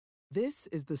This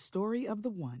is the story of the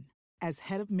one. As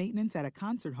head of maintenance at a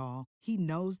concert hall, he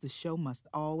knows the show must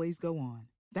always go on.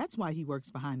 That's why he works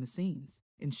behind the scenes,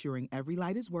 ensuring every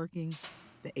light is working,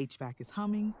 the HVAC is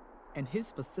humming, and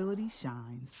his facility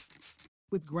shines.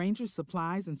 With Granger's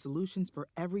supplies and solutions for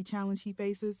every challenge he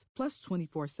faces, plus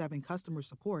 24/7 customer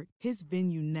support, his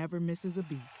venue never misses a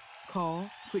beat.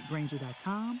 Call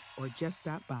quickgranger.com or just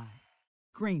stop by.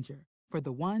 Granger, for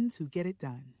the ones who get it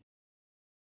done.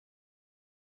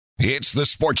 It's the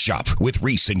Sports Shop with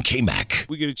Reese and K-Mac.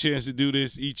 We get a chance to do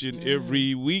this each and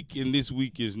every week, and this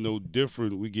week is no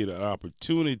different. We get an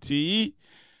opportunity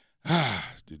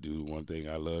to do one thing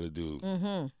I love to do.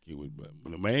 Get with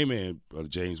the main man, Brother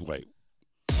James White.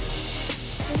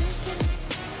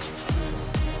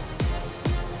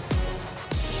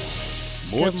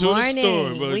 More Good to morning. the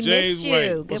story, Brother We James missed you. White.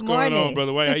 Good What's morning. going on,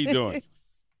 Brother White? How you doing?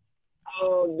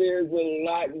 Oh, there's a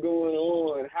lot going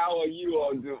on. How are you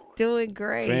all doing? Doing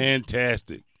great.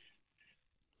 Fantastic.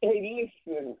 Hey,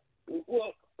 listen.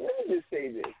 Well, let me just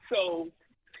say this. So,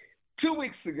 2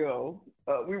 weeks ago,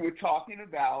 we were talking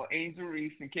about Angel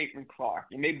Reese and Caitlin Clark,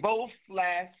 and they both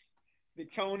flashed the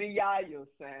Tony Yayo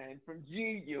sign from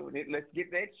G Unit. Let's get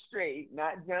that straight,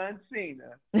 not John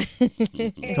Cena.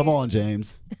 Come on,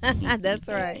 James. That's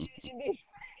right.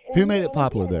 Who made it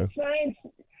popular, though?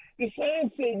 The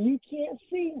sign said, "You can't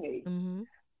see me." Mm-hmm.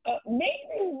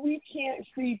 Maybe we can't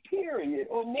see, period.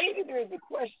 Or maybe there's a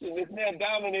question that's now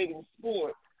dominating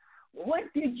sports. What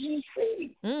did you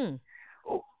see?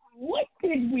 What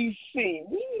did we see?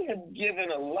 We have given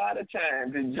a lot of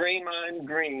time to Draymond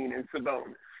Green and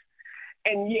Sabonis.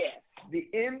 And yes, the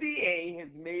NBA has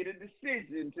made a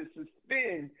decision to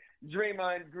suspend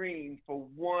Draymond Green for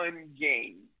 1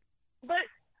 game. But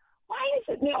why is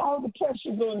it now all the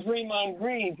pressure's on Draymond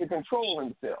Green to control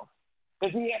himself?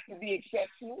 Does he have to be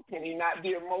exceptional? Can he not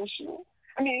be emotional?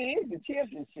 I mean, it is the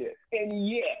championship. And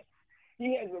yes,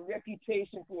 he has a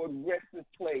reputation for aggressive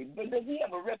play. But does he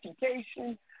have a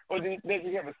reputation or does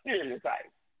he have a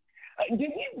stereotype?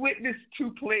 Did we witness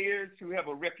 2 players who have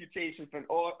a reputation for an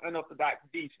unorthodox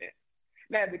defense?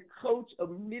 Now, the coach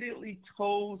immediately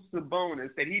told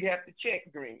Sabonis that he'd have to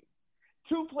check Green.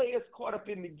 2 players caught up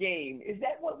in the game. Is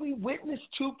that what we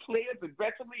witnessed, 2 players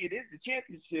aggressively? It is the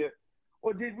championship.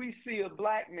 Or did we see a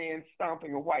black man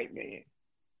stomping a white man?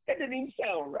 That doesn't even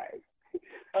sound right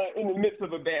in the midst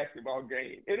of a basketball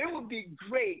game. And it would be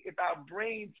great if our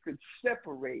brains could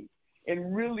separate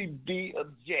and really be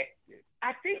objective.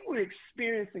 I think we're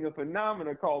experiencing a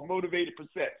phenomenon called motivated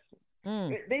perception.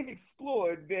 They've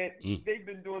explored that. They've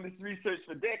been doing this research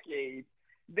for decades,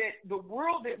 that the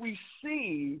world that we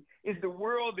see is the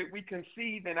world that we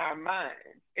conceive in our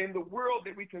minds. And the world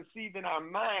that we conceive in our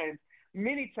minds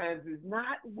many times is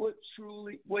not what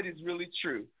is really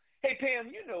true. Hey, Pam,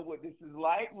 you know what this is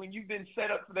like when you've been set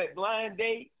up for that blind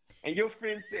date and your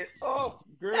friend said, "Oh,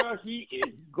 girl, he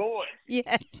is gorgeous."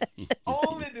 Yeah.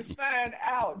 Only to find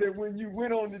out that when you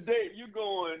went on the date, you're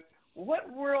going, "What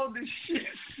world does she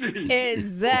see?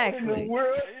 Exactly. What in the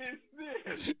world is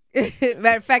this?"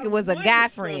 Matter of fact, it was a guy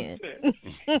friend.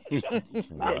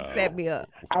 That set me up.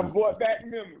 I brought back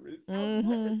memories. I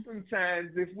wonder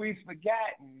sometimes if we've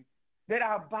forgotten that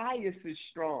our bias is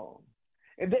strong.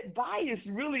 And that bias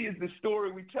really is the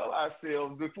story we tell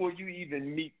ourselves before you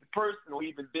even meet the person or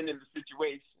even been in the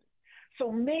situation.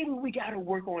 So maybe we got to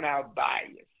work on our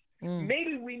bias.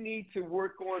 Maybe we need to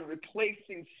work on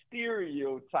replacing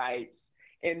stereotypes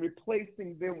and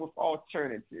replacing them with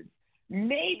alternatives.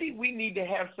 Maybe we need to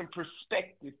have some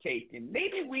perspective taken.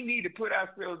 Maybe we need to put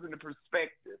ourselves in the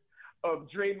perspective of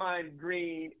Draymond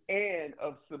Green and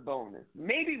of Sabonis.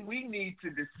 Maybe we need to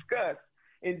discuss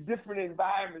in different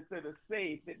environments that are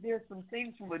safe that there's some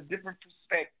things from a different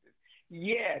perspective.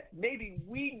 Yes, maybe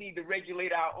we need to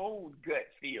regulate our own gut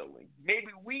feeling. Maybe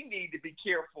we need to be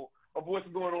careful of what's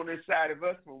going on inside of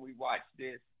us when we watch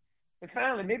this. And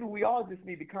finally, maybe we all just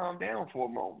need to calm down for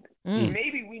a moment.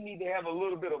 Maybe we need to have a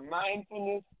little bit of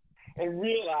mindfulness and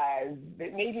realize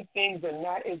that maybe things are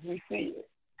not as we see it.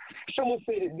 Someone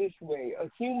said it this way: a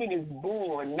human is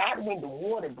born not when the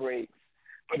water breaks,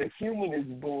 but a human is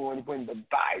born when the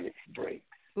bias breaks.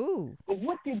 Ooh. But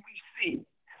what did we see?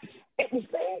 At the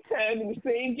same time, in the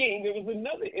same game, there was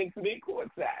another incident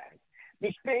courtside.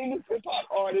 This famous hip-hop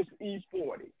artist,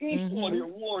 E40. E40, a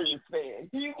Warriors fan.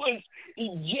 He was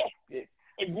ejected.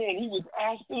 Again, he was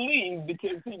asked to leave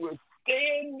because he was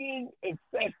standing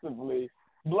excessively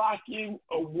blocking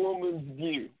a woman's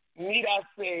view. Need I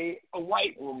say, a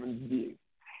white woman's view.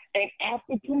 And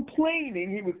after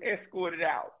complaining, he was escorted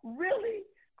out. Really?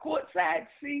 Courtside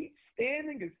seats,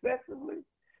 standing excessively?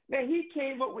 Now, he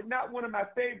came up with not one of my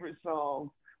favorite songs,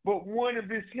 but one of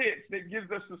his hits that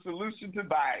gives us a solution to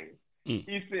bias.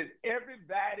 He says,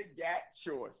 everybody got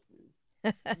choices.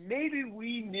 Maybe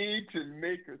we need to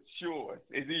make a choice,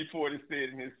 as E40 said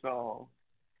in his song.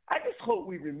 I just hope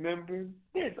we remember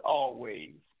there's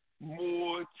always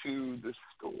more to the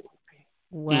story.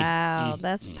 Wow,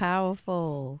 that's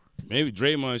powerful. Maybe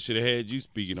Draymond should have had you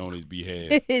speaking on his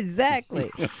behalf.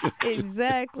 Exactly.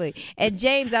 And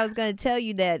James, I was going to tell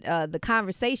you that the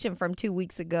conversation from 2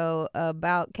 weeks ago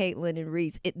about Caitlin and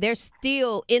Reese, they're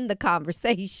still in the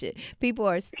conversation. People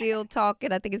are still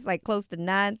talking. I think it's like close to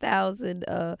 9,000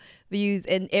 views,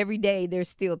 and every day they're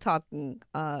still talking.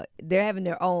 They're having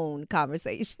their own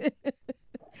conversation.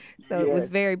 So it was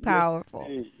very powerful.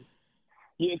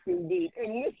 Yes, indeed.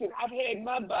 And listen, I've had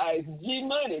my bias.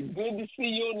 G-Money, good to see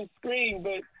you on the screen,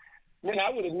 but, man,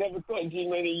 I would have never thought,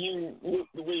 G-Money, you look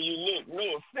the way you look. No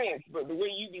offense, but the way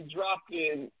you be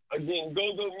dropping, again,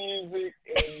 go-go music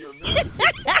and your music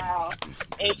style,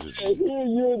 and here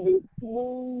you're the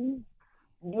smooth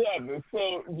brother.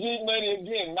 So, G-Money,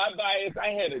 again, my bias,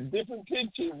 I had a different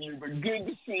picture of you, but good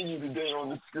to see you today on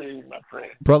the screen, my friend.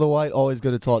 Brother White, always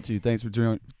good to talk to you. Thanks for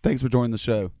joining the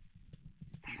show.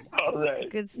 All right.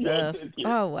 Good stuff.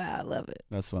 Oh, wow. I love it.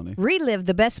 That's funny. Relive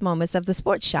the best moments of the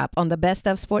Sports Shop on the Best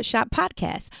of Sports Shop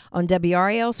podcast on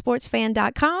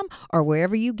WRLSportsFan.com or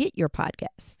wherever you get your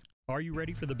podcasts. Are you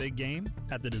ready for the big game?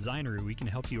 At The Designery, we can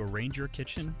help you arrange your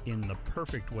kitchen in the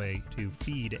perfect way to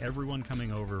feed everyone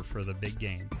coming over for the big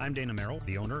game. I'm Dana Merrill,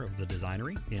 the owner of The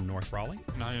Designery in North Raleigh.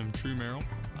 And I am True Merrill.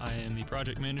 I am the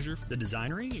project manager. The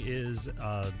Designery is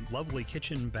a lovely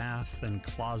kitchen, bath, and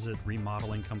closet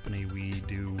remodeling company. We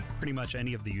do pretty much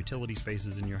any of the utility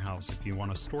spaces in your house. If you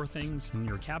want to store things in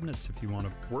your cabinets, if you want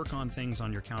to work on things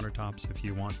on your countertops, if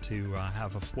you want to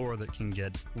have a floor that can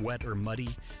get wet or muddy,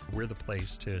 we're the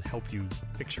place to help you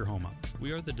fix your home up.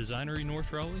 We are the Designery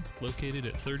North Raleigh, located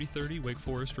at 3030 Wake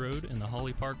Forest Road in the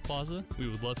Holly Park Plaza. We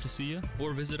would love to see you,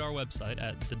 or visit our website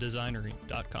at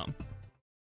thedesignery.com.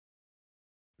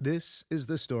 This is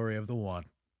the story of the one.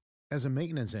 As a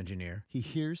maintenance engineer, he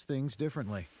hears things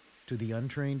differently. To the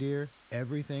untrained ear,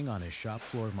 everything on his shop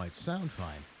floor might sound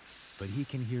fine, but he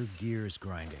can hear gears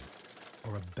grinding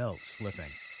or a belt slipping.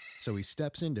 So he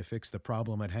steps in to fix the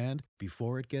problem at hand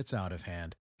before it gets out of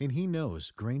hand. And he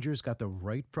knows Grainger's got the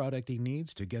right product he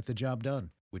needs to get the job done,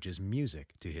 which is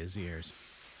music to his ears.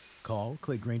 Call,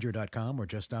 click Grainger.com, or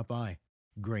just stop by.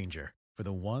 Grainger, for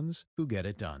the ones who get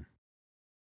it done.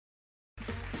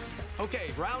 Okay,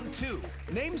 round two.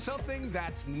 Name something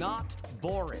that's not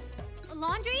boring. A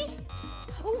laundry?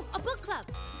 Ooh, a book club.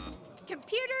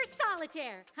 Computer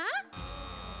solitaire, huh?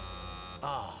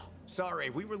 Ah,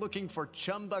 sorry, we were looking for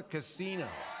Chumba Casino.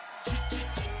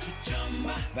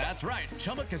 That's right.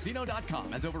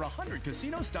 ChumbaCasino.com has over 100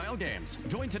 casino-style games.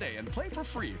 Join today and play for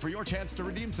free for your chance to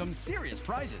redeem some serious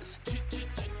prizes.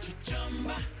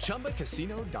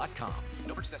 ChumbaCasino.com.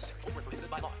 No purchase necessary. Void where prohibited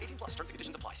by law. 18+ terms and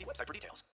conditions apply. See website for details.